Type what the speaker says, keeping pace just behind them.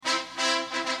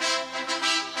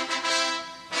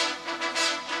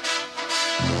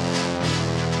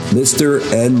Mr.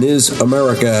 and Ms.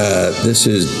 America. This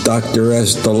is Dr.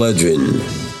 S. the Legend.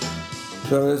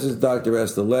 So this is Dr.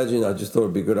 S. the Legend. I just thought it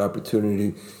would be a good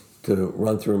opportunity to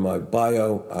run through my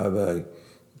bio. I have a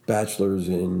bachelor's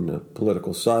in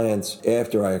political science.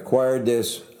 After I acquired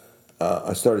this,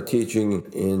 I started teaching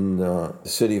in the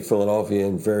city of Philadelphia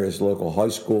in various local high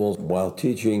schools. While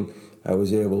teaching, I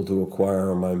was able to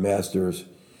acquire my master's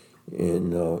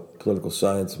in political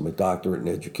science and my doctorate in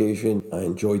education. I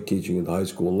enjoyed teaching at the high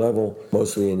school level,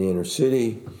 mostly in the inner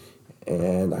city.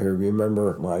 And I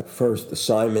remember my first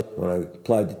assignment when I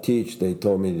applied to teach, they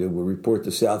told me to report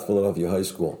to South Philadelphia High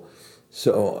School.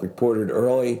 So I reported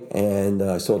early, and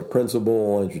I saw the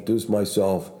principal, I introduced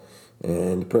myself,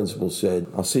 and the principal said,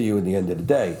 "I'll see you at the end of the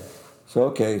day." So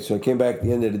I came back at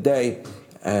the end of the day,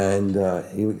 and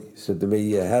he said to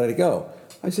me, "How did it go?"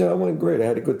 I said, "I went great, I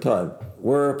had a good time."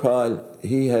 Whereupon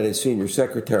he had a senior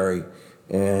secretary,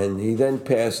 and he then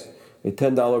passed a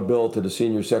 $10 bill to the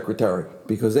senior secretary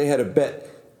because they had a bet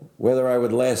whether I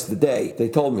would last the day. They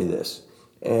told me this.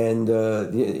 And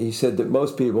he said that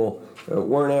most people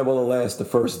weren't able to last the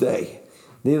first day.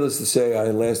 Needless to say,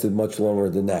 I lasted much longer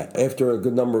than that. After a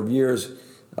good number of years,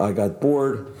 I got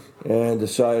bored and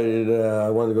decided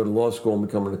I wanted to go to law school and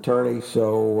become an attorney.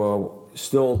 So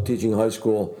still teaching high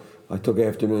school, I took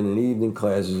afternoon and evening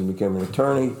classes and became an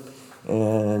attorney.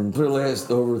 And for the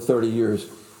last over 30 years,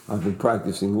 I've been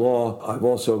practicing law. I've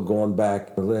also gone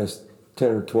back the last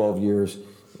 10 or 12 years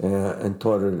and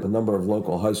taught at a number of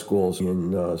local high schools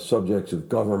in subjects of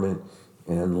government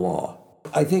and law.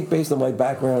 I think based on my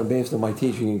background and based on my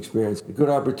teaching experience, a good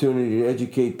opportunity to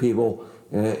educate people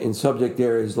in subject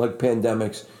areas like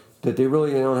pandemics that they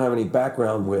really don't have any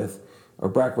background with or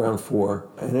background for,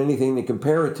 and anything to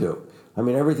compare it to. I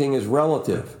mean, everything is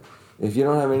relative. If you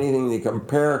don't have anything to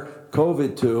compare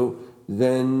COVID to,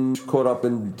 then caught up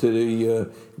into the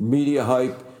media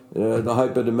hype, the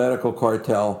hype of the medical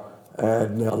cartel,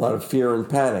 and a lot of fear and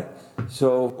panic.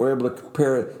 So we're able to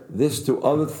compare this to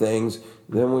other things,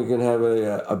 then we can have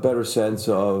a better sense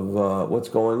of what's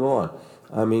going on.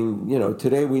 I mean,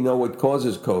 today we know what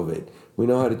causes COVID. We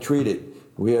know how to treat it.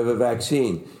 We have a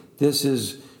vaccine. This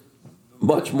is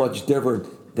much, much different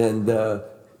than the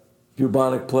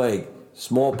bubonic plague,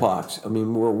 smallpox. I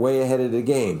mean, we're way ahead of the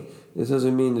game. This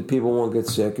doesn't mean that people won't get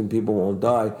sick and people won't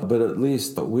die, but at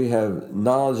least we have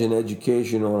knowledge and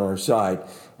education on our side,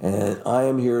 and I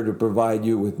am here to provide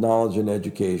you with knowledge and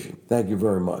education. Thank you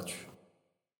very much.